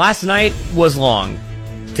Last night was long.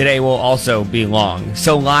 Today will also be long.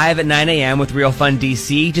 So live at 9 a.m. with Real Fun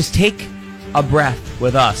DC, just take a breath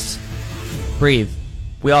with us. Breathe.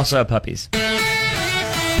 We also have puppies.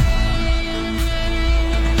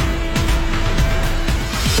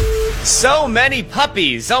 So many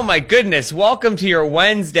puppies. Oh my goodness. Welcome to your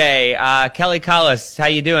Wednesday. Kelly Collis, how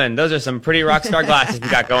you doing? Those are some pretty rock star glasses we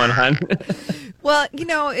got going on. Well, you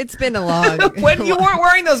know, it's been a long... When you weren't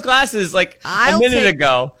wearing those glasses like a minute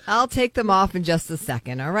ago. I'll take them off in just a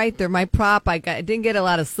second, all right? They're my prop. I didn't get a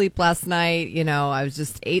lot of sleep last night. You know, I was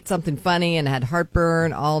just ate something funny and had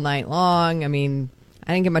heartburn all night long. I mean,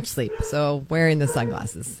 I didn't get much sleep, so wearing the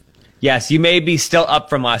sunglasses. Yes, you may be still up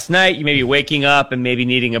from last night. You may be waking up and maybe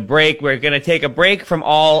needing a break. We're going to take a break from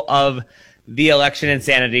all of the election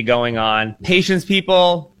insanity going on. Patience,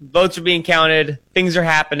 people. Votes are being counted. Things are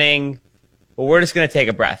happening. But we're just going to take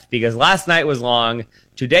a breath because last night was long.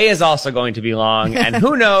 Today is also going to be long. And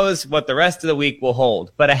who knows what the rest of the week will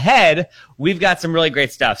hold. But ahead, we've got some really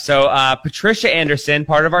great stuff. So Patricia Anderson,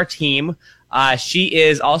 part of our team, she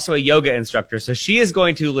is also a yoga instructor. So she is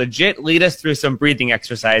going to legit lead us through some breathing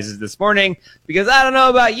exercises this morning because I don't know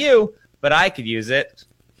about you, but I could use it.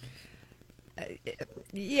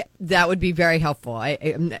 Yeah, that would be very helpful.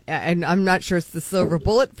 I'm not sure it's the silver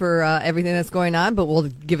bullet for everything that's going on, but we'll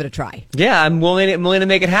give it a try. Yeah, I'm willing to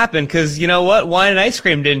make it happen because you know what? Wine and ice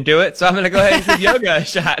cream didn't do it, so I'm going to go ahead and give yoga a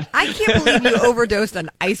shot. I can't believe you overdosed on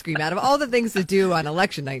ice cream out of all the things to do on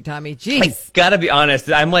election night, Tommy. Jeez. I gotta be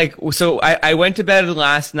honest. I'm like, so I went to bed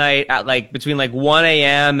last night at like between like 1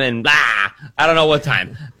 a.m. and I don't know what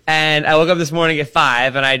time. And I woke up this morning at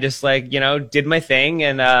 5 and I just like, you know, did my thing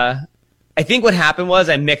and I think what happened was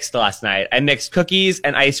I mixed last night. I mixed cookies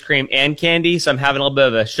and ice cream and candy, so I'm having a little bit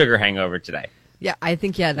of a sugar hangover today. Yeah, I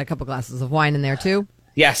think you had a couple glasses of wine in there, too.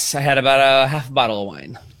 Yes, I had about a half a bottle of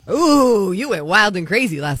wine. Ooh, you went wild and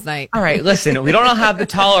crazy last night. All right, listen, we don't all have the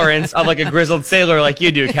tolerance of like a grizzled sailor like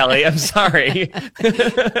you do, Kelly. I'm sorry.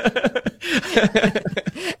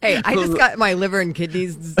 Hey, I just got my liver and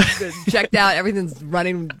kidneys checked out. Everything's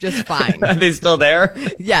running just fine. Are they still there?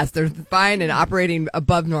 Yes, they're fine and operating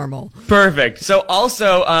above normal. Perfect. So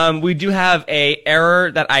also, we do have a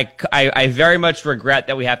error that I very much regret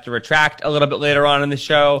that we have to retract a little bit later on in the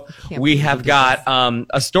show. We have got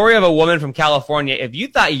a story of a woman from California. If you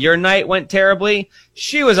thought your night went terribly,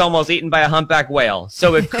 she was almost eaten by a humpback whale.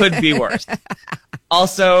 So it could be worse.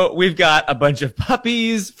 Also, we've got a bunch of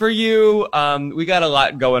puppies for you. We got a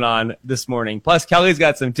lot going on this morning. Plus, Kelly's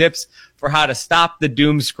got some tips for how to stop the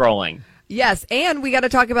doom scrolling. Yes, and we got to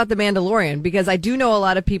talk about The Mandalorian because I do know a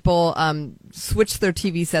lot of people switched their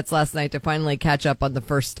TV sets last night to finally catch up on the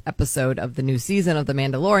first episode of the new season of The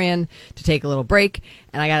Mandalorian to take a little break.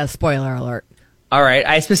 And I got a spoiler alert. All right.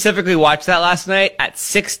 I specifically watched that last night at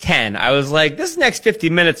 6:10. I was like, this next 50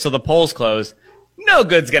 minutes till the polls close. No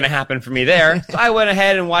good's going to happen for me there. So I went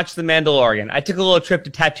ahead and watched The Mandalorian. I took a little trip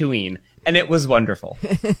to Tatooine, and it was wonderful.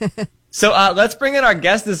 So let's bring in our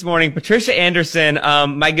guest this morning, Patricia Anderson.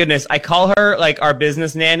 My goodness, I call her like our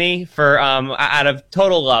business nanny for out of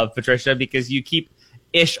total love, Patricia, because you keep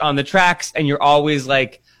Ish on the tracks, and you're always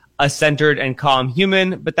like a centered and calm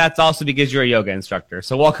human, but that's also because you're a yoga instructor.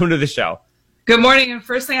 So welcome to the show. Good morning, and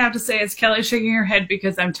first thing I have to say is Kelly shaking her head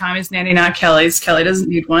because I'm Tommy's nanny, not Kelly's. Kelly doesn't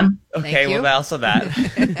need one. Okay, well, also that.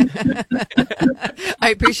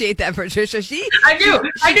 I appreciate that, Patricia. I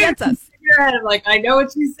do. She gets us. Your head. Like, I know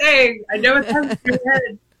what she's saying. I know what's happening in your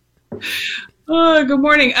head. Oh, good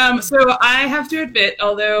morning. So I have to admit,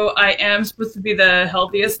 although I am supposed to be the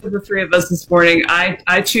healthiest of the three of us this morning,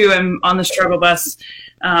 I too am on the struggle bus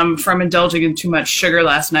from indulging in too much sugar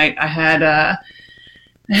last night. I had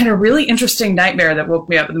a really interesting nightmare that woke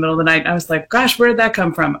me up in the middle of the night. I was like, gosh, where did that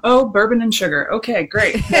come from? Oh, bourbon and sugar. Okay,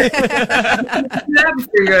 great. Do that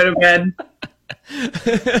before you go to bed.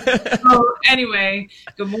 So anyway,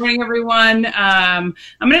 good morning, everyone. I'm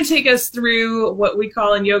going to take us through what we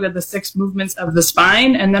call in yoga the 6 movements of the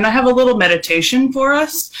spine, and then I have a little meditation for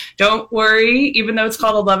us. Don't worry, even though it's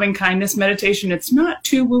called a loving kindness meditation, it's not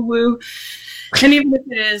too woo-woo. And even if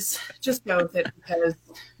it is, just go with it because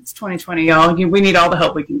it's 2020, y'all. We need all the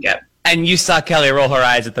help we can get. And you saw Kelly roll her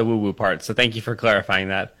eyes at the woo-woo part, so thank you for clarifying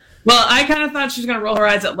that. Well, I kind of thought she was going to roll her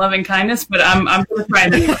eyes at loving kindness, but I'm going to try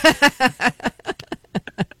it anyway.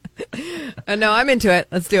 No, I'm into it.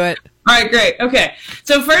 Let's do it. All right, great. Okay.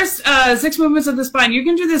 So first, 6 movements of the spine. You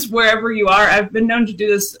can do this wherever you are. I've been known to do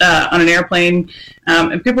this on an airplane,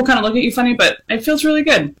 and people kind of look at you funny, but it feels really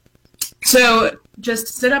good. So just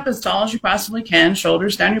sit up as tall as you possibly can,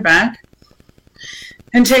 shoulders down your back,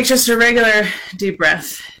 and take just a regular deep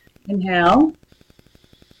breath. Inhale.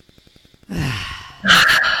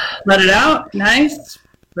 Let it out. Nice.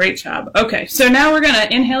 Great job. Okay, so now we're going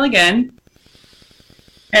to inhale again.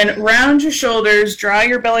 And round your shoulders, draw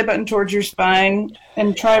your belly button towards your spine,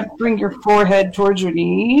 and try to bring your forehead towards your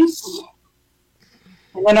knees.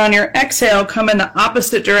 And then on your exhale, come in the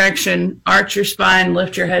opposite direction, arch your spine,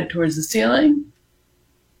 lift your head towards the ceiling.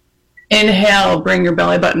 Inhale, bring your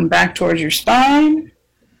belly button back towards your spine.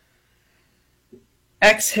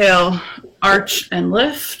 Exhale, arch and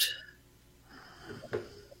lift.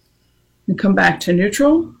 And come back to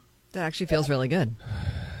neutral. That actually feels really good.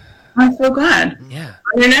 I'm so glad. Yeah.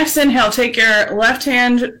 On your next inhale, take your left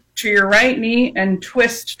hand to your right knee and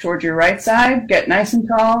twist towards your right side. Get nice and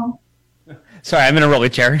tall. Sorry, I'm in a rolly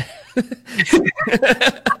chair.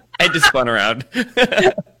 I just spun around.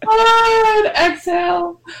 And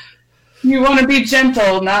exhale. You want to be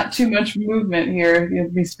gentle, not too much movement here.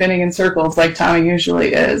 You'll be spinning in circles like Tommy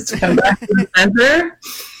usually is. Come back to the center.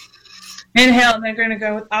 Inhale, and then we're going to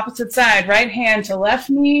go with opposite side. Right hand to left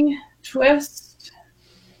knee, twist.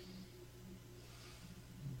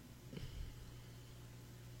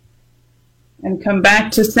 And come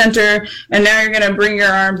back to center. And now you're going to bring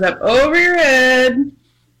your arms up over your head.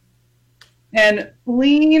 And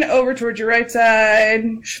lean over towards your right side.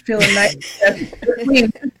 Feeling nice.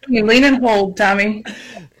 Lean and hold, Tommy.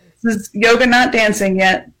 This is yoga, not dancing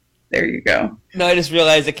yet. There you go. No, I just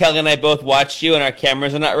realized that Kelly and I both watched you and our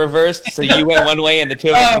cameras are not reversed. So you went one way and the two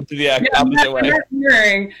of us went to the opposite way.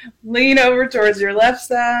 Hearing. Lean over towards your left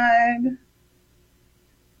side.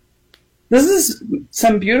 This is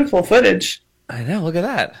some beautiful footage. I know, look at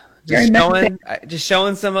that. Just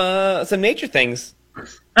showing some nature things.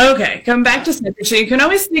 Okay, come back to center. So you can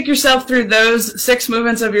always take yourself through those 6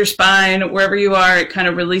 movements of your spine. Wherever you are, it kind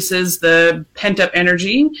of releases the pent-up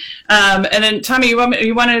energy. And then, Tommy, you want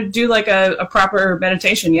to do like a proper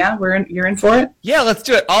meditation, yeah? You're in for it? Yeah, let's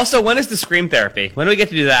do it. Also, when is the scream therapy? When do we get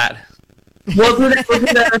to do that? We'll do that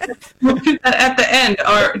at the end.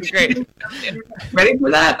 Great. Ready for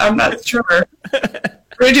that? I'm not sure.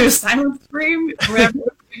 We're going to do a silent scream?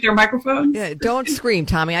 Your microphone? Yeah, don't scream,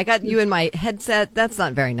 Tommy. I got you in my headset. That's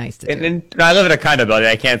not very nice to do. And I live in a condo building.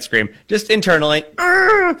 I can't scream. Just internally.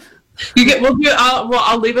 I'll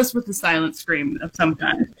leave us with a silent scream of some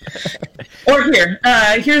kind. Or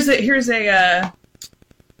here's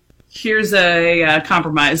a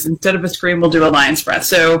compromise. Instead of a scream, we'll do a lion's breath.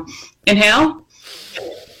 So inhale,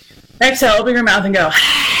 exhale, open your mouth and go.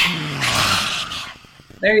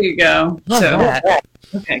 There you go.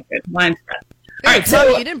 Okay, good. Lion's breath. All right,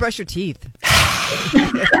 so you didn't brush your teeth.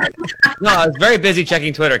 No, I was very busy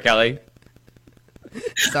checking Twitter, Kelly.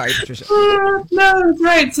 Sorry, Patricia. No, that's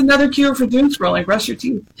right. It's another cure for doom scrolling. Brush your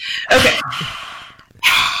teeth. Okay.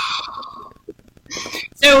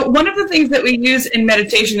 So one of the things that we use in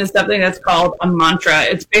meditation is something that's called a mantra.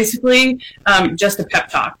 It's basically just a pep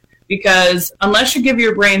talk. Because unless you give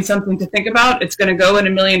your brain something to think about, it's going to go in a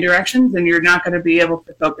million directions and you're not going to be able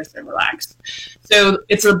to focus and relax. So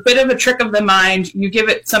it's a bit of a trick of the mind. You give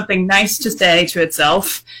it something nice to say to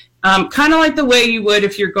itself, kind of like the way you would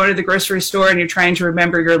if you're going to the grocery store and you're trying to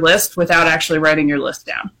remember your list without actually writing your list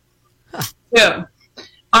down. So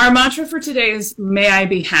our mantra for today is, may I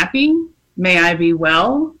be happy, may I be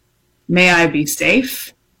well, may I be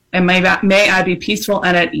safe, and may I be peaceful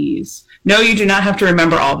and at ease. No, you do not have to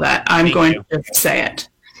remember all that. I'm going to just say it.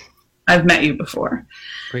 I've met you before.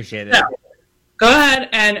 Appreciate it. So, go ahead,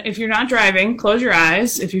 and if you're not driving, close your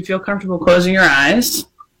eyes. If you feel comfortable closing your eyes.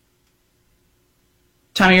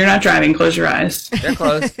 Tommy, you're not driving. Close your eyes. They're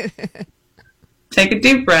closed. Take a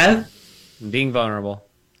deep breath. I'm being vulnerable.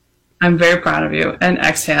 I'm very proud of you. And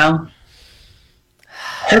exhale.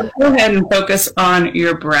 Just go ahead and focus on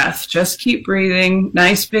your breath. Just keep breathing.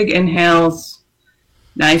 Nice big inhales.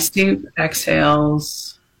 Nice deep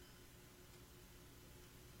exhales.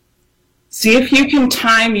 See if you can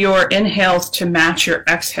time your inhales to match your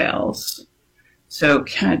exhales. So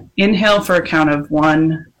inhale for a count of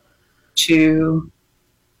 1, 2,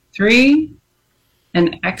 3,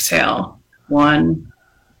 and exhale 1,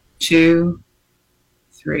 2,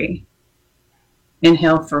 3.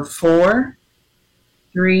 Inhale for 4,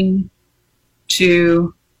 3,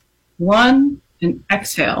 2, 1, and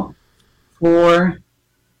exhale 4,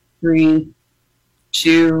 3,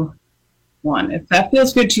 2, 1. If that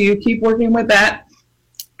feels good to you, keep working with that.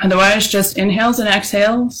 Otherwise, just inhales and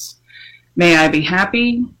exhales. May I be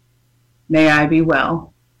happy. May I be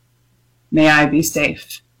well. May I be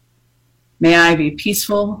safe. May I be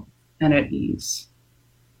peaceful and at ease.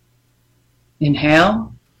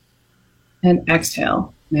 Inhale and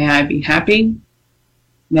exhale. May I be happy.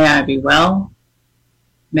 May I be well.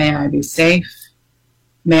 May I be safe.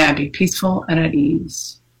 May I be peaceful and at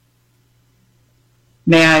ease.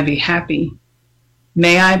 May I be happy.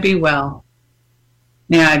 May I be well.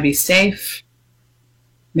 May I be safe.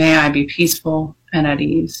 May I be peaceful and at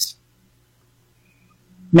ease.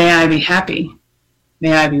 May I be happy.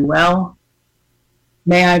 May I be well.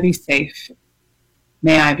 May I be safe.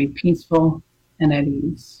 May I be peaceful and at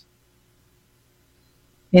ease.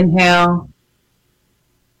 Inhale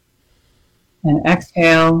and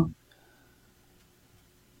exhale.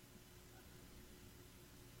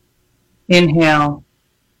 Inhale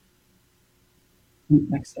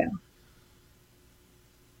and exhale.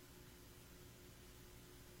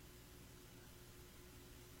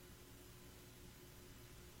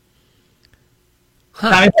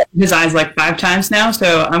 I've opened his eyes like 5 times now,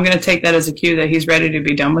 so I'm going to take that as a cue that he's ready to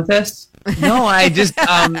be done with this. No, I just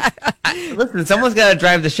listen. Someone's got to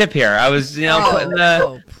drive the ship here. I was,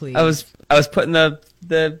 putting please. I was putting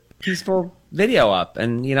the peaceful video up,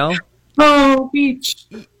 and Oh, beach.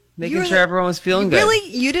 making sure everyone was feeling good. Really?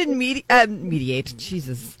 You didn't mediate?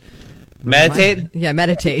 Jesus. Meditate? Yeah,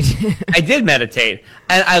 meditate. I did meditate,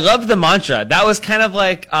 and I loved the mantra. That was kind of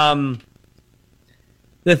like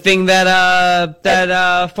the thing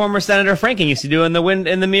that former Senator Franken used to do in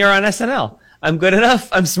the mirror on SNL. I'm good enough,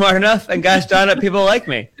 I'm smart enough, and gosh darn it, people like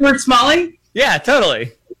me. Stuart Smalley? Yeah,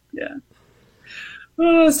 totally. Yeah.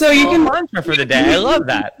 So you can mantra for the day. I love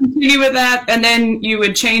that. Continue with that, and then you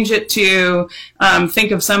would change it to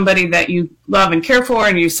think of somebody that you love and care for,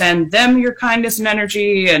 and you send them your kindness and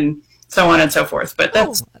energy, and so on and so forth. But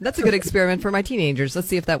that's a good experiment for my teenagers. Let's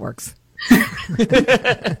see if that works.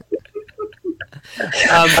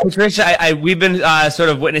 Patricia, we've been sort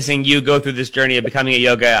of witnessing you go through this journey of becoming a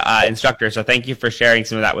yoga instructor, so thank you for sharing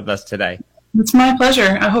some of that with us today. It's my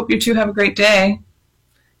pleasure. I hope you two have a great day.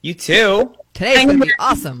 You too. Today's going to be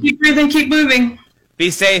awesome. Keep breathing, keep moving.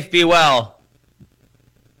 Be safe, be well.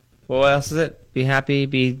 What else is it? Be happy,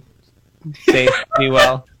 be safe, be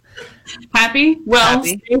well. Happy, well,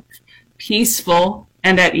 safe, peaceful,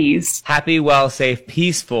 and at ease. Happy, well, safe,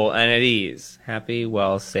 peaceful, and at ease. Happy,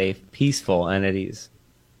 well, safe, peaceful, and at ease.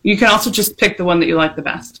 You can also just pick the one that you like the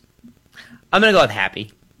best. I'm going to go with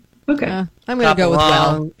happy. Okay. I'm going to go with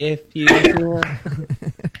well. If you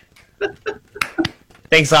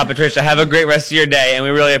Thanks a lot, Patricia. Have a great rest of your day, and we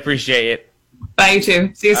really appreciate it. Bye, you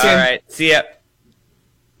too. See you soon. All right. See ya.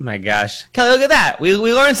 My gosh. Kelly, look at that. We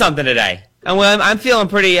learned something today. And I'm feeling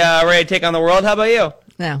pretty ready to take on the world. How about you?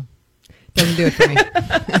 No. Doesn't do it for me.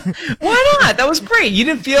 Why not? That was great. You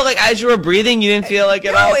didn't feel like as you were breathing, you didn't feel like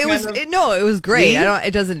it all. It was great.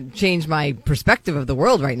 It doesn't change my perspective of the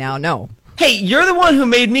world right now. No. Hey, you're the one who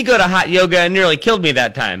made me go to hot yoga and nearly killed me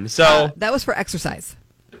that time. So that was for exercise.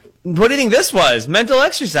 What do you think this was? Mental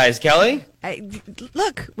exercise, Kelly.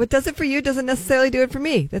 Look, what does it for you doesn't necessarily do it for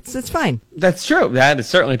me. That's fine. That's true. That is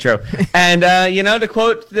certainly true. And, to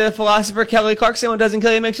quote the philosopher Kelly Clarkson, what doesn't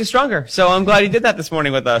kill you makes you stronger. So I'm glad you did that this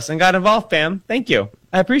morning with us and got involved, Pam. Thank you.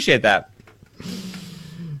 I appreciate that.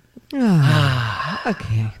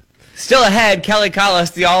 Okay. Still ahead, Kelly Collis,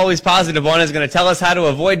 the always positive one, is going to tell us how to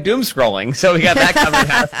avoid doom scrolling. So we got that coming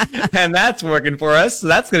up, and that's working for us. So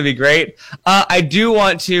that's going to be great. I do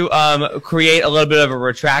want to create a little bit of a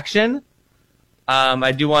retraction.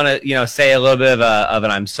 I do want to, say a little bit of an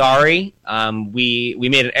I'm sorry. We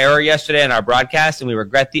made an error yesterday in our broadcast, and we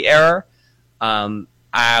regret the error.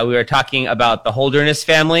 We were talking about the Holderness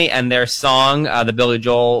family and their song, the Billy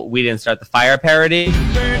Joel "We Didn't Start the Fire" parody.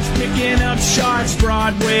 Birds picking up sharks,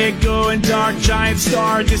 Broadway going dark, giant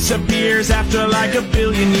star disappears after like a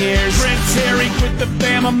billion years. Prince Harry quit the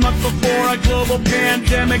fam a month before a global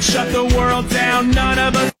pandemic shut the world down. None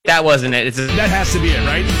of us. That wasn't it. That has to be it,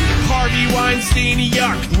 right? Harvey Weinstein,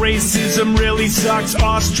 yuck. Racism really sucks.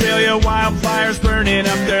 Australia, wildfires burning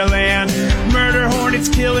up their land. Murder hornets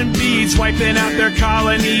killing bees, wiping out their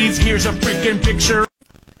colonies. Here's a freaking picture.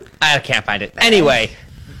 I can't find it. Anyway,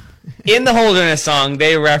 in the Holderness song,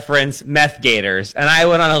 they reference meth gators. And I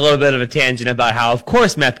went on a little bit of a tangent about how, of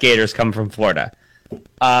course, meth gators come from Florida.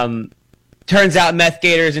 Turns out meth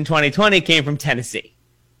gators in 2020 came from Tennessee.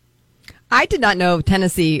 I did not know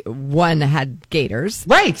Tennessee had gators.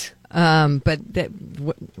 Right. But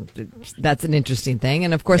that's an interesting thing.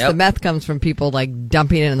 And, of course, the meth comes from people, like,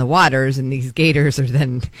 dumping it in the waters, and these gators are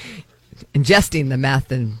then ingesting the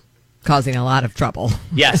meth and causing a lot of trouble.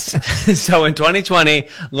 Yes. So in 2020,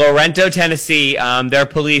 Lorento, Tennessee, their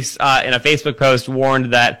police in a Facebook post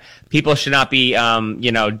warned that people should not be,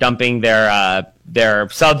 dumping their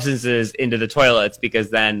substances into the toilets because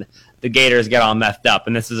then the gators get all methed up.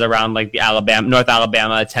 And this is around like the North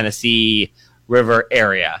Alabama, Tennessee River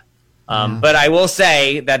area. But I will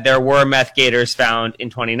say that there were meth gators found in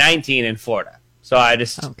 2019 in Florida. So I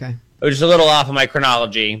just was just a little off of my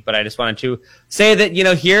chronology, but I just wanted to say that,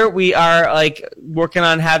 here we are like working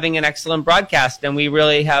on having an excellent broadcast, and we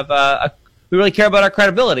really have we really care about our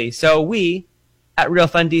credibility. So we at Real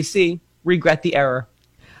Fun DC regret the error.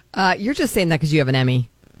 You're just saying that because you have an Emmy.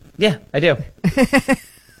 Yeah, I do.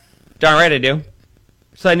 Darn right I do.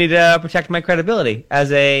 So I need to protect my credibility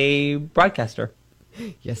as a broadcaster.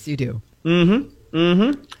 Yes, you do.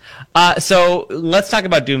 So let's talk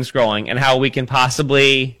about doom scrolling and how we can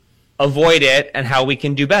possibly avoid it and how we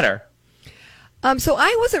can do better. So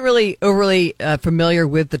I wasn't really overly familiar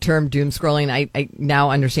with the term doom scrolling. I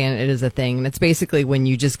now understand it is a thing. And it's basically when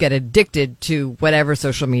you just get addicted to whatever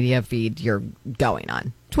social media feed you're going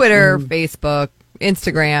on. Twitter, Facebook,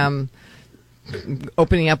 Instagram,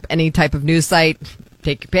 opening up any type of news site,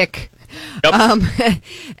 take your pick. Yep.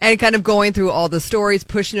 And kind of going through all the stories.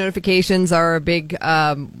 Push notifications are a big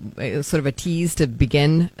sort of a tease to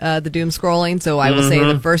begin the doom scrolling. So I will say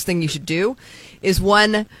the first thing you should do is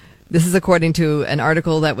this is according to an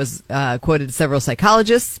article that was quoted to several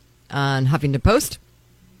psychologists on Huffington Post,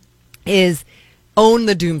 is own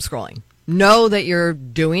the doom scrolling. Know that you're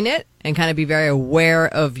doing it and kind of be very aware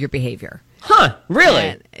of your behavior. Huh,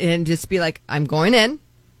 really? And just be like, I'm going in.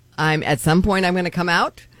 At some point I'm going to come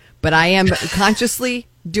out, but I am consciously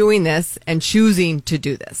doing this and choosing to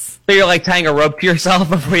do this. So you're like tying a rope to yourself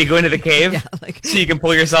before you go into the cave? Yeah, so you can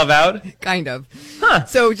pull yourself out? Kind of. Huh.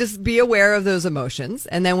 So just be aware of those emotions.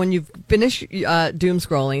 And then when you've finished doom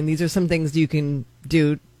scrolling, these are some things you can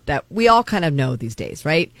do that we all kind of know these days,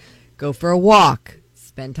 right? Go for a walk,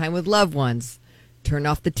 spend time with loved ones, turn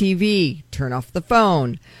off the TV, turn off the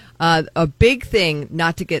phone. A big thing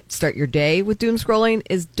not to start your day with doom scrolling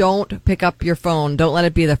is don't pick up your phone. Don't let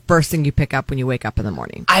it be the first thing you pick up when you wake up in the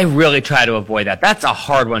morning. I really try to avoid that. That's a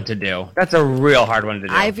hard one to do. That's a real hard one to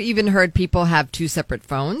do. I've even heard people have two separate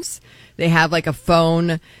phones. They have like a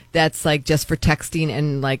phone that's like just for texting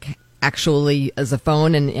and like actually as a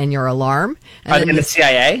phone and your alarm. And Are they in the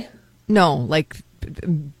CIA? No, like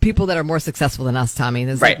people that are more successful than us, Tommy.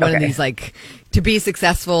 There's like one of these like to be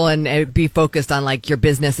successful and be focused on like your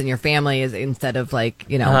business and your family is instead of like,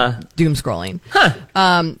 doom scrolling. Huh.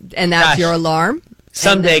 And that's your alarm.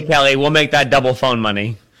 Someday, Kelly, we'll make that double phone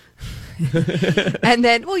money. And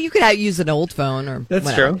then, well, you could use an old phone or that's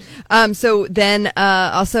whatever. True. So then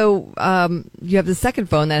also you have the second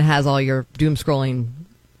phone that has all your doom scrolling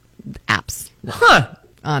apps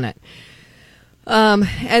on it.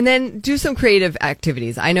 And then do some creative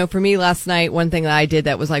activities. I know for me last night, one thing that I did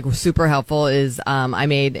that was like super helpful is I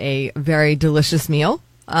made a very delicious meal.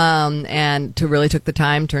 And really took the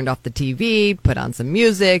time, turned off the TV, put on some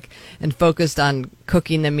music, and focused on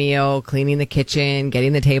cooking the meal, cleaning the kitchen,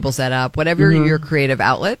 getting the table set up, whatever your creative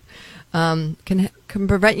outlet can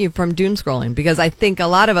prevent you from doom scrolling. Because I think a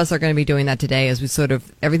lot of us are going to be doing that today as we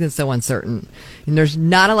everything's so uncertain. And there's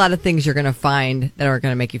not a lot of things you're going to find that are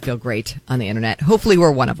going to make you feel great on the internet. Hopefully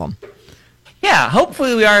we're one of them. Yeah,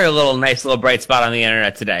 hopefully we are a nice little bright spot on the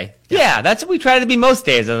internet today. Yeah, that's what we try to be most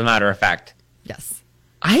days, as a matter of fact. Yes.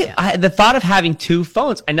 The thought of having two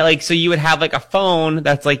phones, I know, like, so you would have like a phone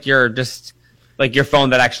that's like your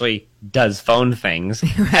phone that actually does phone things,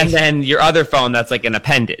 right. And then your other phone that's like an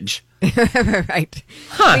appendage. Right.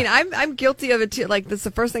 Huh. I mean, I'm guilty of it too. Like, that's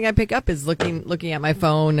the first thing I pick up is looking at my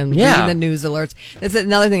phone and reading the news alerts. That's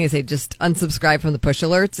another thing I say. Just unsubscribe from the push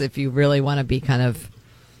alerts if you really want to be kind of,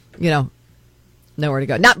 know where to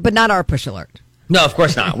go. Not our push alert. No, of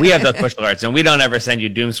course not. We have those push alerts, and we don't ever send you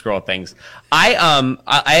doom scroll things.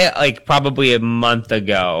 I like probably a month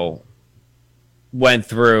ago went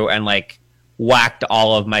through and like whacked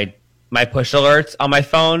all of my push alerts on my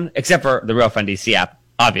phone, except for the Real Fun DC app,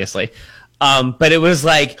 obviously. But it was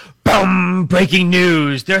like, boom, breaking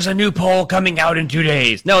news. There's a new poll coming out in 2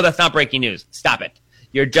 days. No, that's not breaking news. Stop it.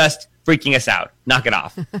 You're just freaking us out. Knock it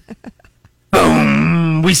off.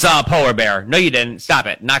 Boom! We saw a polar bear. No, you didn't. Stop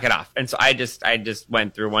it. Knock it off. And so I just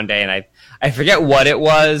went through one day, and I forget what it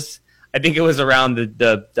was. I think it was around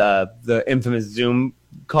the infamous Zoom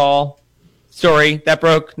call story that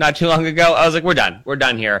broke not too long ago. I was like, we're done. We're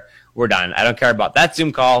done here. We're done. I don't care about that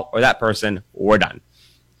Zoom call or that person. We're done.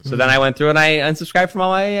 So then I went through and I unsubscribed from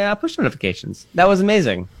all my push notifications. That was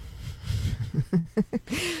amazing.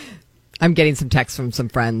 I'm getting some texts from some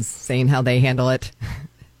friends saying how they handle it.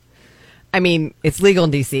 I mean, it's legal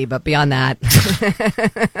in DC, but beyond that.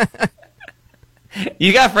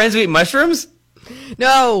 You got friends who eat mushrooms?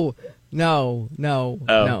 No. Oh.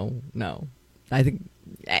 No. I think,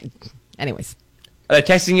 anyways. They're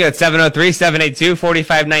texting you at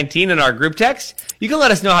 703-782-4519 in our group text. You can let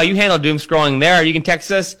us know how you handle doom scrolling there. You can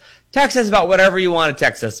text us about whatever you want to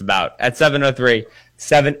text us about at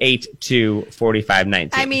 782-4519.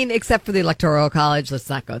 I mean, except for the Electoral College, let's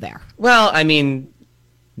not go there. Well, I mean,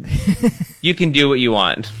 you can do what you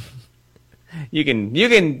want. You can,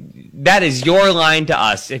 that is your line to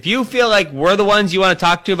us. If you feel like we're the ones you want to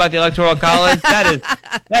talk to about the Electoral College,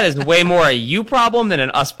 that is way more a you problem than an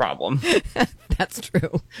us problem. That's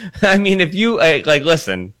true. I mean, if you,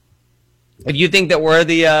 listen, if you think that we're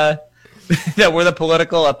the, that we're the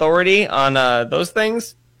political authority on, those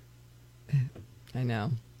things. I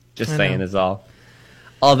know. Just saying is all.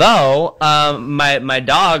 Although, my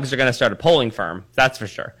dogs are going to start a polling firm. That's for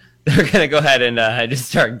sure. They're going to go ahead and, just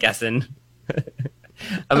start guessing.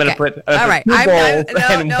 I'm going to put. All right. I'm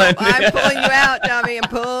pulling you out, Tommy. I'm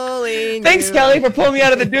pulling. Thanks, you. Kelly, for pulling me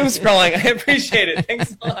out of the doom scrolling. I appreciate it.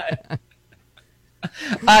 Thanks a lot.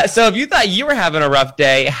 So if you thought you were having a rough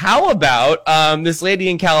day, how about this lady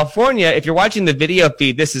in California? If you're watching the video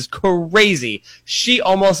feed, this is crazy. She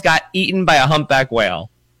almost got eaten by a humpback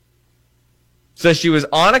whale. So she was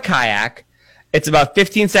on a kayak. It's about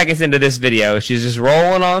 15 seconds into this video. She's just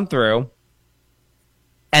rolling on through.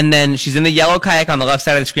 And then she's in the yellow kayak on the left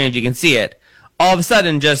side of the screen, if you can see it. All of a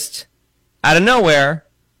sudden, just out of nowhere,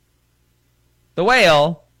 the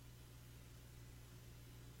whale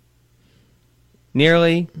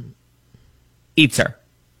nearly eats her.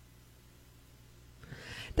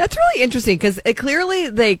 That's really interesting because it clearly,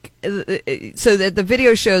 so that the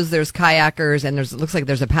video shows there's kayakers and it looks like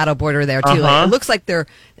there's a paddleboarder there too. Like, it looks like they're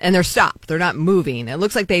stopped. They're not moving. It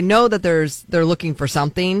looks like they know that they're looking for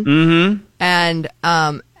something. Mm-hmm. And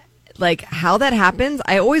like how that happens,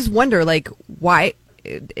 I always wonder like why.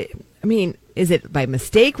 I mean, is it by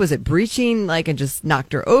mistake? Was it breaching like and just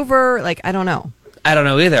knocked her over? Like I don't know. I don't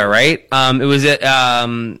know either. Right? It was at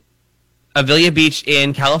Avila Beach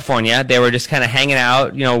in California. They were just kind of hanging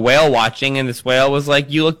out, whale watching, and this whale was like,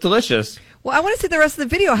 "You look delicious." Well, I want to see the rest of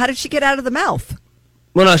the video. How did she get out of the mouth?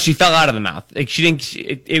 Well, no, she fell out of the mouth. Like she didn't.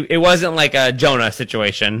 It wasn't like a Jonah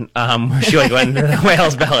situation where she like went into the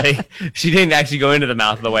whale's belly. She didn't actually go into the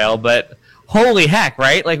mouth of the whale. But holy heck,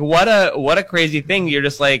 right? Like what a crazy thing. You're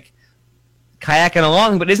just like kayaking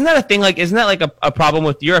along. But isn't that a thing? Like isn't that like a problem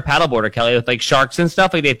with you're a paddleboarder, Kelly, with like sharks and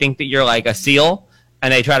stuff? Like they think that you're like a seal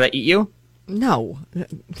and they try to eat you. No,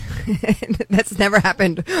 that's never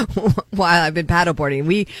happened while I've been paddleboarding.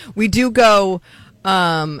 We do go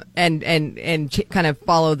and kind of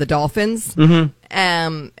follow the dolphins,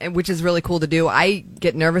 which is really cool to do. I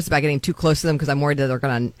get nervous about getting too close to them because I'm worried that they're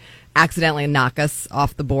going to accidentally knock us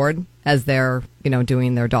off the board as they're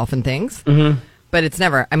doing their dolphin things. Mm-hmm. But it's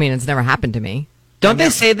never happened to me. Don't they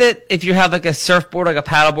say that if you have like a surfboard, like a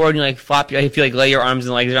paddleboard, and you like flop, if you like lay your arms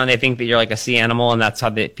and legs around, they think that you're like a sea animal, and that's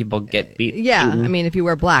how people get beat? Yeah, eaten? I mean, if you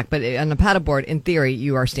wear black, but on a paddleboard, in theory,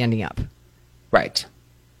 you are standing up. Right.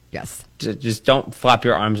 Yes. Just don't flop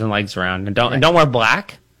your arms and legs around, and don't wear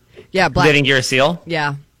black. Yeah, black. They think you're a seal.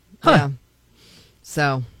 Yeah. Huh. Yeah.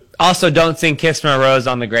 So. Also, don't sing "Kiss from a Rose"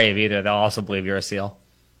 on the grave either. They'll also believe you're a seal.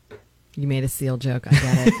 You made a seal joke. I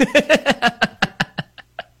get it.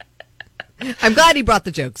 I'm glad he brought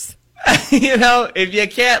the jokes. If you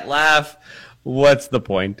can't laugh, what's the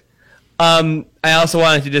point? I also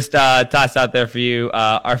wanted to just toss out there for you,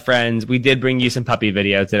 our friends. We did bring you some puppy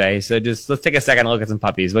video today, so just let's take a second to look at some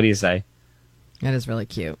puppies. What do you say? That is really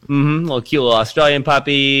cute. Mm-hmm. Cute little Australian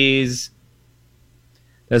puppies.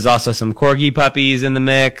 There's also some corgi puppies in the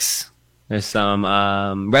mix. There's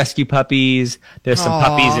some rescue puppies. There's some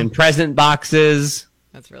puppies in present boxes.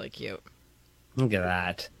 That's really cute. Look at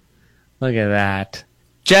that. Look at that.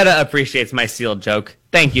 Jetta appreciates my seal joke.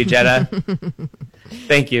 Thank you, Jetta.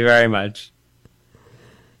 Thank you very much.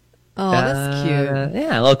 Oh, that's cute.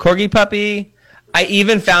 Yeah, a little corgi puppy. I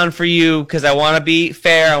even found for you, because I want to be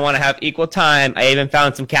fair, I want to have equal time, I even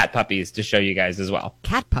found some cat puppies to show you guys as well.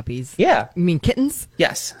 Cat puppies? Yeah. You mean kittens?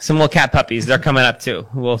 Yes, some little cat puppies. They're coming up too.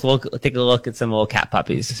 We'll take a look at some little cat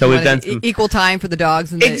puppies. So we've done some... Equal time for the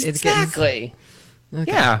dogs and the kittens? Exactly.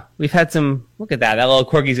 Okay. Yeah, we've had some... Look at that. That little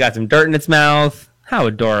corgi's got some dirt in its mouth. How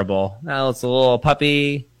adorable. Now it's a little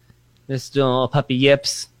puppy. Just doing little puppy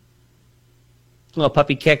yips. Little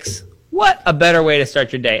puppy kicks. What a better way to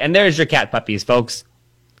start your day. And there's your cat puppies, folks.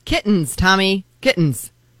 Kittens, Tommy.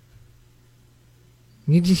 Kittens.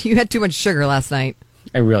 You had too much sugar last night.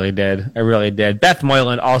 I really did. Beth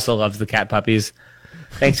Moyland also loves the cat puppies.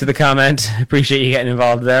 Thanks for the comment. Appreciate you getting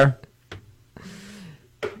involved there.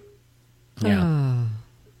 Yeah.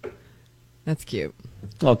 Oh, that's cute.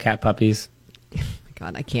 Little cat puppies. Oh my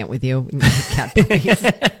God, I can't with you. Cat puppies.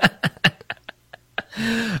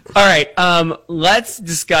 All right, let's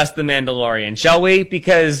discuss The Mandalorian, shall we?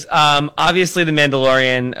 Because obviously The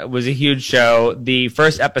Mandalorian was a huge show. The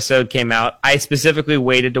first episode came out. I specifically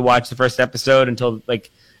waited to watch the first episode until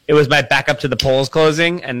it was my backup to the polls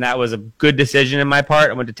closing, and that was a good decision in my part.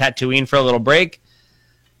 I went to Tatooine for a little break.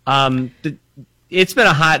 It's been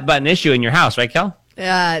a hot button issue in your house, right, Kel?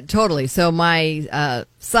 Totally. So my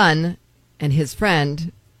son and his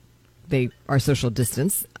friend, they are social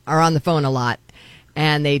distance, are on the phone a lot.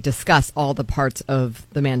 And they discuss all the parts of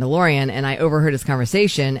The Mandalorian, and I overheard his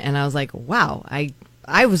conversation, and I was like, wow,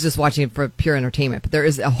 I was just watching it for pure entertainment, but there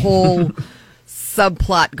is a whole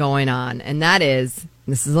subplot going on, and that is,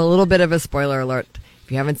 this is a little bit of a spoiler alert,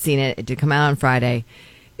 if you haven't seen it, it did come out on Friday,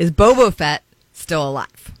 is Boba Fett still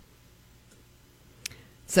alive?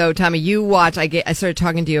 So, Tommy, you watch, I started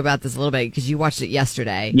talking to you about this a little bit, because you watched it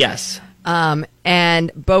yesterday. Yes. And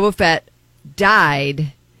Boba Fett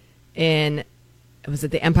died in... Was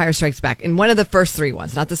it The Empire Strikes Back? In one of the first 3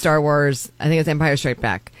 ones, not the Star Wars. I think it's Empire Strikes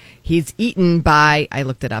Back. He's eaten by, I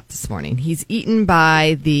looked it up this morning. He's eaten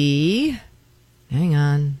by the, hang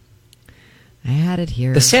on. I had it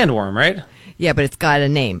here. The sandworm, right? Yeah, but it's got a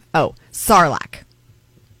name. Oh, Sarlacc.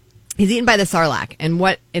 He's eaten by the Sarlacc. And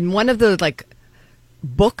in one of the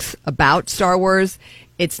books about Star Wars,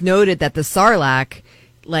 it's noted that the Sarlacc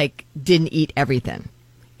didn't eat everything.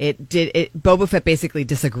 Boba Fett basically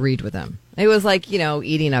disagreed with him. It was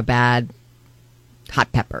eating a bad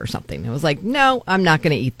hot pepper or something. It was like, no, I'm not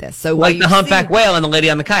going to eat this. So the humpback whale and the lady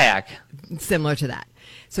on the kayak. Similar to that.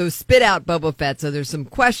 So spit out Boba Fett. So there's some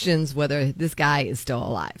questions whether this guy is still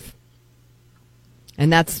alive.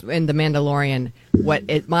 And that's in The Mandalorian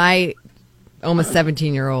what my almost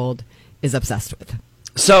 17-year-old is obsessed with.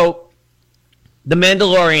 So The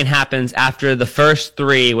Mandalorian happens after the first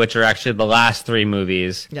 3, which are actually the last 3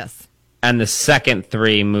 movies. Yes. And the second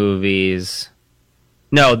 3 movies.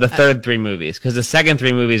 No, the third 3 movies. Because the second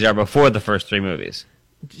 3 movies are before the first 3 movies.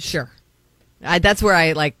 Sure. That's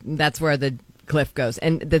where that's where the cliff goes.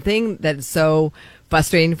 And the thing that is so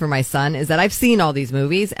frustrating for my son is that I've seen all these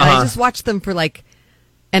movies, and I just watch them for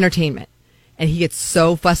entertainment. And he gets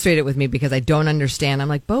so frustrated with me because I don't understand. I'm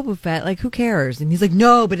like, Boba Fett, who cares? And he's like,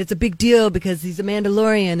 no, but it's a big deal because he's a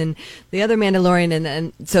Mandalorian and the other Mandalorian.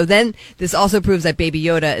 And so then this also proves that Baby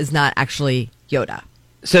Yoda is not actually Yoda.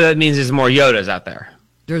 So that means there's more Yodas out there.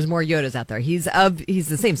 There's more Yodas out there. He's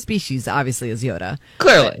the same species, obviously, as Yoda.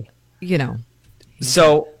 Clearly. But,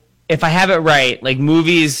 So if I have it right,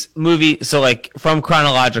 so from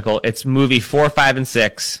chronological, it's movie 4, 5, and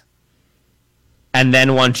 6. And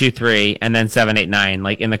then 1, 2, 3, and then 7, 8, 9,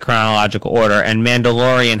 in the chronological order. And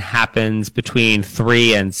Mandalorian happens between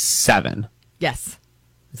 3 and 7. Yes.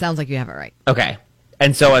 It sounds like you have it right. Okay.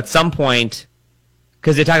 And so at some point,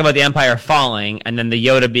 because they talk about the Empire falling, and then the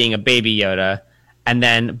Yoda being a baby Yoda, and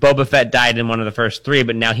then Boba Fett died in one of the first 3,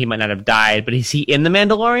 but now he might not have died. But is he in The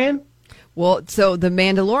Mandalorian? Well, so The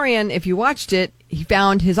Mandalorian, if you watched it, he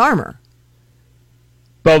found his armor.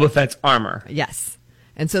 Boba Fett's armor. Yes.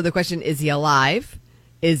 And so the question, is he alive?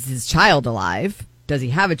 Is his child alive? Does he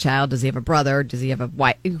have a child? Does he have a brother? Does he have a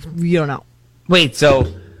wife? You don't know. Wait,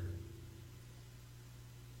 so...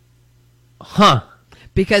 Huh.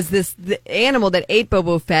 Because the animal that ate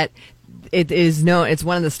Boba Fett, it's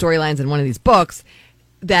one of the storylines in one of these books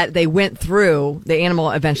that they went through, the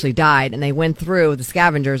animal eventually died, and they went through the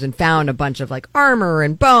scavengers and found a bunch of armor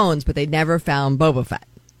and bones, but they never found Boba Fett.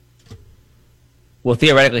 Well,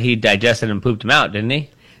 theoretically, he digested and pooped them out, didn't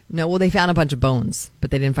he? No, well, they found a bunch of bones,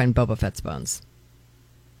 but they didn't find Boba Fett's bones.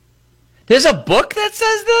 There's a book that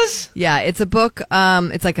says this? Yeah, it's a book.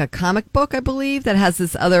 It's like a comic book, I believe, that has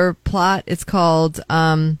this other plot. It's called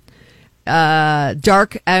Dark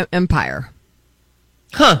Empire.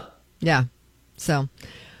 Huh. Yeah. So,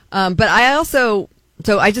 but I also...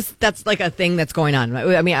 So that's a thing that's going on.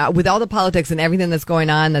 I mean, with all the politics and everything that's going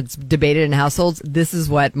on that's debated in households, this is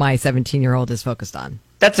what my 17-year-old is focused on.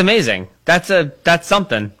 That's amazing. That's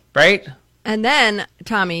something, right? And then,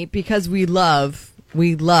 Tommy, because we love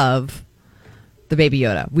the Baby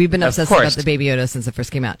Yoda. We've been obsessed about the Baby Yoda since it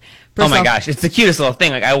first came out. Oh my gosh, it's the cutest little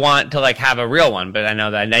thing. I want to have a real one, but I know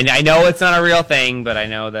that I know it's not a real thing, but I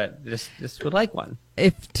know that just would like one.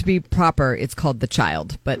 If to be proper, it's called the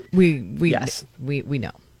child, but we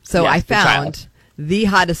know. So yes, I found the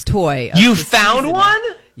hottest toy. You found one?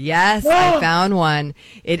 Yes, I found one.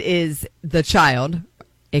 It is the child,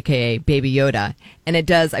 aka Baby Yoda, and it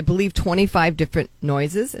does, I believe, 25 different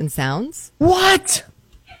noises and sounds. What?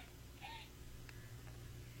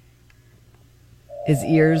 His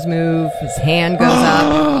ears move. His hand goes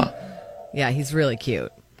up. Yeah, he's really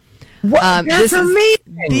cute. What? That's this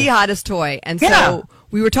amazing. Is the hottest toy. And yeah. so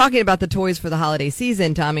we were talking about the toys for the holiday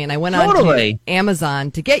season, Tommy, and I went Totally. on to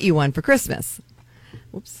Amazon to get you one for Christmas.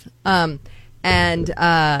 Oops. And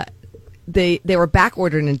they were back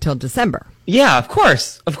ordered until December. Yeah, of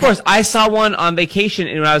course. Of course. I saw one on vacation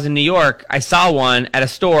when I was in New York. I saw one at a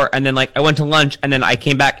store, and then like I went to lunch, and then I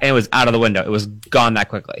came back, and it was out of the window. It was gone that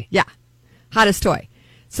quickly. Yeah. Hottest toy.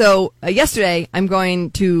 So yesterday, I'm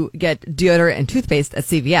going to get deodorant and toothpaste at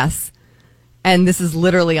CVS, and this is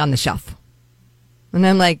literally on the shelf. And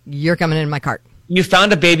I'm like, you're coming in my cart. You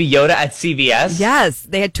found a Baby Yoda at CVS? Yes,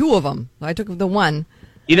 they had 2 of them. I took the one.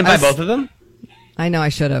 You didn't buy both of them? I know I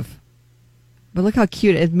should have. But look how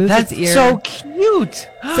cute. It moves That's its ear. so cute.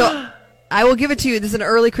 So I will give it to you. This is an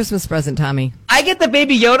early Christmas present, Tommy. I get the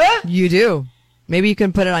Baby Yoda? You do. Maybe you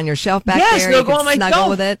can put it on your shelf back Yes, there. it'll You go can on my snuggle shelf.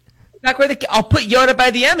 with it. Back where I'll put Yoda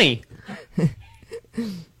by the Emmy.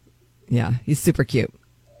 Yeah, he's super cute.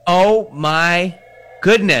 Oh my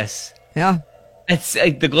goodness. Yeah. It's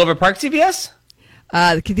the Glover Park CVS?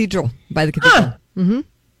 The cathedral, by the cathedral. Huh.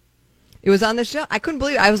 It was on the shelf. I couldn't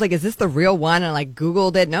believe it. I was like, is this the real one? And I like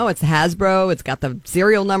Googled it. No, it's Hasbro. It's got the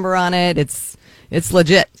serial number on it. It's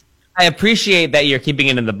legit. I appreciate that you're keeping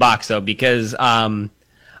it in the box, though, because I'm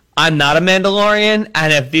not a Mandalorian,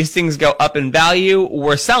 and if these things go up in value,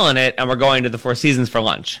 we're selling it, and we're going to the Four Seasons for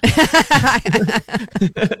lunch.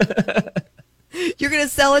 You're going to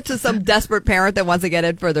sell it to some desperate parent that wants to get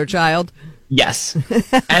it for their child? Yes.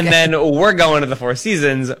 And then we're going to the Four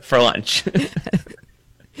Seasons for lunch.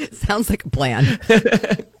 Sounds like a plan.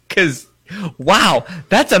 Because, wow,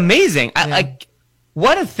 that's amazing.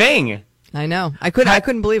 What a thing. I know. I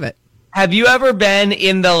couldn't believe it. Have you ever been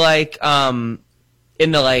in the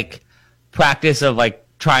practice of like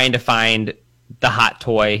trying to find the hot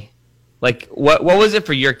toy? Like what was it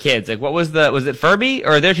for your kids? Like what was it Furby,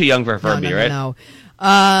 or they're too young for Furby, right? No.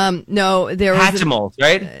 No, there was Hatchimals,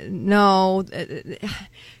 right? No.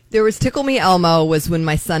 There was Tickle Me Elmo was when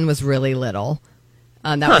my son was really little.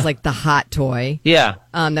 That was like the hot toy. Yeah.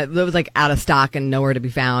 That was like out of stock and nowhere to be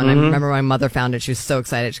found. I remember my mother found it. She was so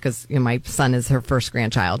excited because my son is her first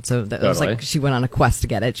grandchild. So that was like she went on a quest to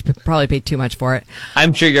get it. She probably paid too much for it.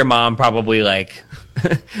 I'm sure your mom probably like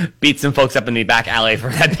beat some folks up in the back alley for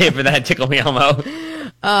that Tickle Me Elmo.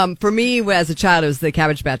 For me, as a child, it was the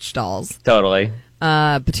Cabbage Patch dolls. Totally.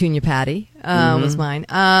 Petunia Patty was mine.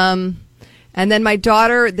 And then my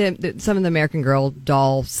daughter, some of the American Girl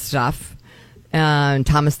doll stuff.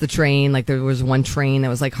 Thomas the Train, like there was one train that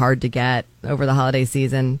was like hard to get over the holiday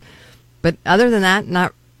season. But other than that,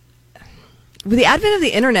 not with the advent of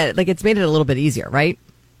the internet, like it's made it a little bit easier, right?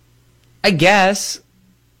 I guess.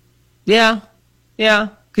 Yeah.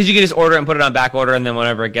 Because you can just order it and put it on back order, and then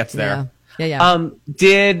whenever it gets there. Yeah.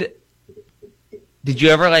 Did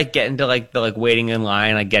you ever like get into like the like waiting in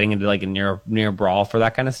line, like getting into like a near brawl for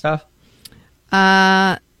that kind of stuff?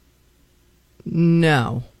 No.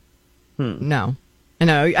 No.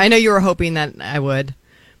 I know you were hoping that I would,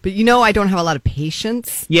 but I don't have a lot of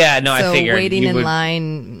patience. Yeah, no, I figured. So waiting in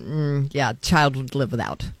line, child would live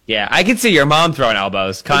without. Yeah, I could see your mom throwing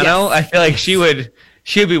elbows. Kano, yes. I feel like she would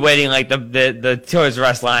be waiting like the Toys R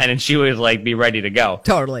Us line, and she would like be ready to go.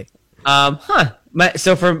 Totally.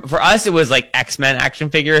 So for us, it was like X-Men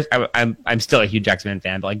action figures. I'm still a huge X-Men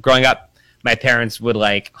fan, but like growing up, my parents would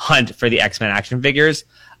like hunt for the X-Men action figures.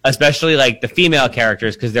 Especially like the female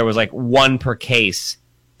characters, because there was like one per case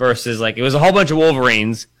versus like it was a whole bunch of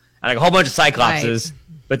Wolverines and like a whole bunch of Cyclopses, right.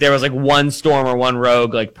 But there was like one Storm or one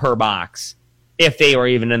Rogue like per box, if they were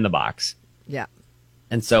even in the box. Yeah.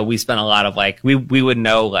 And so we spent a lot of like we would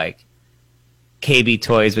know like KB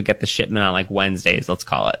Toys would get the shipment on like Wednesdays, let's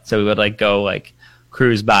call it. So we would like go like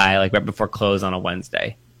cruise by like right before close on a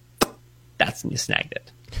Wednesday. That's when you snagged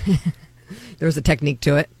it. There was a technique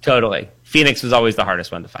to it. Totally. Phoenix was always the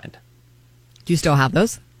hardest one to find. Do you still have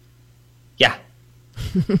those? Yeah.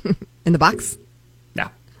 In the box? No.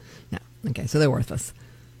 Okay, so they're worthless.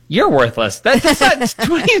 You're worthless. That's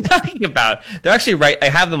what are you talking about? They're actually right. I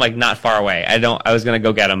have them like not far away. I was going to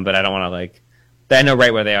go get them, but I don't want to like, I know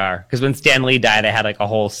right where they are. Because when Stan Lee died, I had like a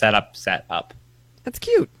whole set up. That's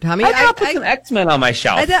cute, Tommy. I gotta put some X-Men on my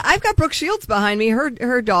shelf. I've got Brooke Shields behind me,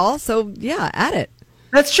 her doll. So yeah, add it.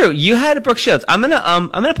 That's true. You had Brooke Shields. I'm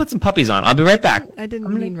gonna put some puppies on. I'll be right back. I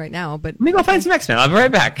didn't mean right now, but let me go find some X-Men. I'll be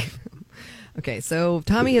right back. Okay, so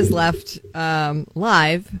Tommy has left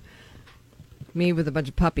live me with a bunch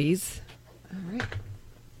of puppies. All right,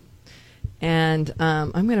 and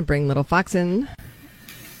I'm gonna bring Little Fox in.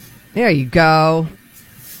 There you go,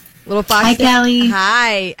 Little Fox. Hi, Callie.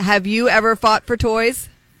 Hi. Have you ever fought for toys?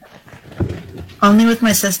 Only with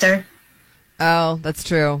my sister. Oh, that's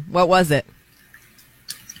true. What was it?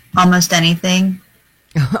 Almost anything.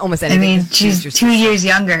 Almost I anything. mean, to choose she's your 2 sister. years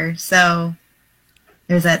younger, so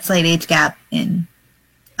there's that slight age gap in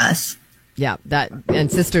us. Yeah,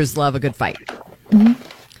 and sisters love a good fight.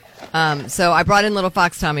 So I brought in little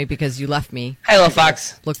Fox Tommy because you left me. Hi, little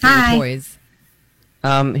Fox. Look for Hi. your toys.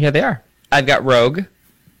 Here they are. I've got Rogue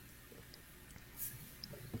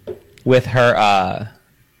with her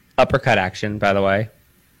uppercut action, by the way.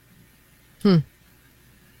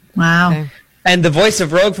 Wow. Okay. And the voice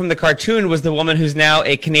of Rogue from the cartoon was the woman who's now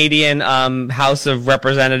a Canadian House of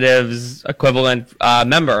Representatives equivalent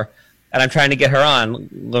member. And I'm trying to get her on.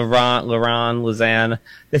 Luzanne.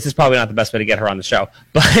 This is probably not the best way to get her on the show,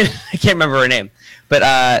 but I can't remember her name.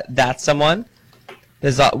 But that's someone.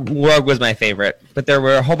 Rogue was my favorite. But there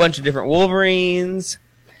were a whole bunch of different Wolverines.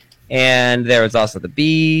 And there was also the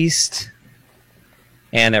Beast.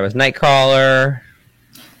 And there was Nightcrawler.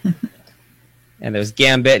 And there was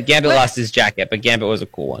Gambit. Gambit lost his jacket, but Gambit was a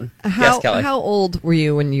cool one. Yes, Kelly. How old were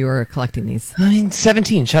you when you were collecting these? I mean,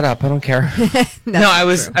 17. Shut up. I don't care. No, I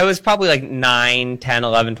was probably like 9, 10,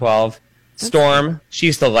 11, 12. Storm, she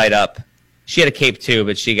used to light up. She had a cape too,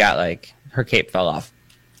 but she got her cape fell off.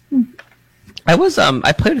 I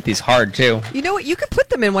played with these hard too. You know what? You could put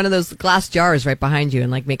them in one of those glass jars right behind you and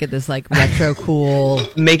make it this retro cool.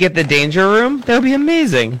 Make it the danger room? That would be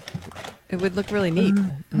amazing. It would look really neat.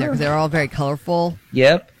 They're all very colorful.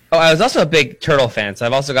 Yep. Oh, I was also a big Turtle fan, so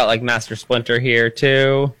I've also got Master Splinter here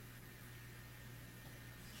too.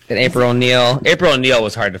 And April O'Neil. April O'Neil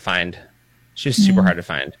was hard to find. She was super hard to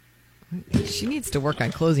find. She needs to work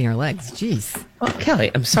on closing her legs. Jeez. Oh, Kelly,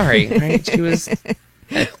 I'm sorry. Right? She was.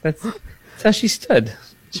 That's how she stood.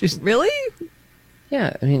 She's Really?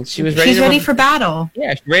 yeah. I mean, she was ready. She's ready for battle.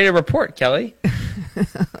 Yeah, she's ready to report, Kelly.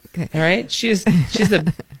 Okay. All right, she's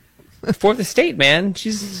the fourth estate, man.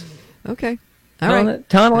 She's Okay. All right.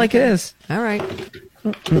 telling it like it is. All right.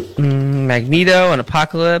 Magneto and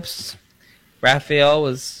Apocalypse. Raphael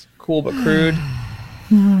was cool but crude.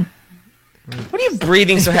 What are you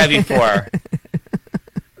breathing so heavy for?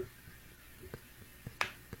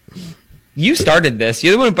 You started this.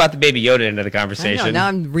 You're the one who brought the Baby Yoda into the I know. conversation. Now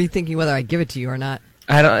I'm rethinking whether I give it to you or not.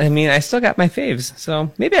 I still got my faves,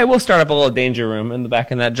 so maybe I will start up a little danger room in the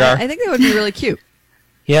back of that jar. I think that would be really cute.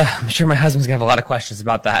 Yeah, I'm sure my husband's gonna have a lot of questions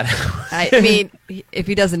about that. I mean, if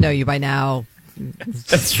he doesn't know you by now,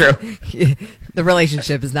 That's true. the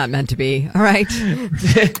relationship is not meant to be. All right.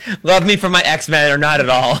 Love me for my X-Men or not at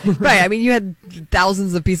all. Right. I mean, you had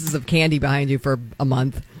thousands of pieces of candy behind you for a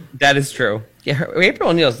month. That is true. Yeah, April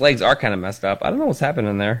O'Neil's legs are kind of messed up. I don't know what's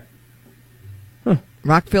happening there.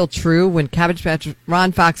 Rockville True, when Cabbage Patch,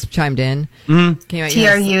 Ron Fox chimed in. Came out,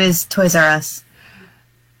 TRU is Toys R Us.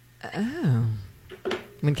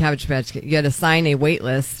 when Cabbage Patch, you had to sign a wait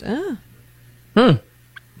list. Oh.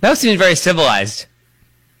 That seems very civilized.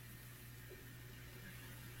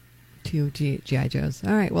 2 G.I. Joes.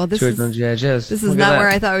 All right. Well, this Two is G.I. Joes. this is Look at not that. where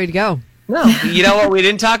I thought we'd go. No. You know what we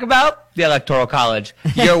didn't talk about? The Electoral College.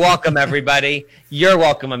 You're welcome, everybody. You're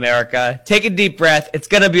welcome, America. Take a deep breath. It's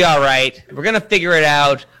going to be all right. We're going to figure it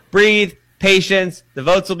out. Breathe. Patience. The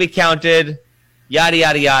votes will be counted. Yada,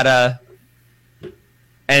 yada, yada. And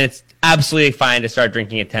it's absolutely fine to start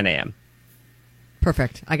drinking at 10 a.m.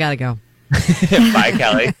 Perfect. I gotta go. Bye,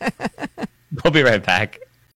 Kelly. We'll be right back.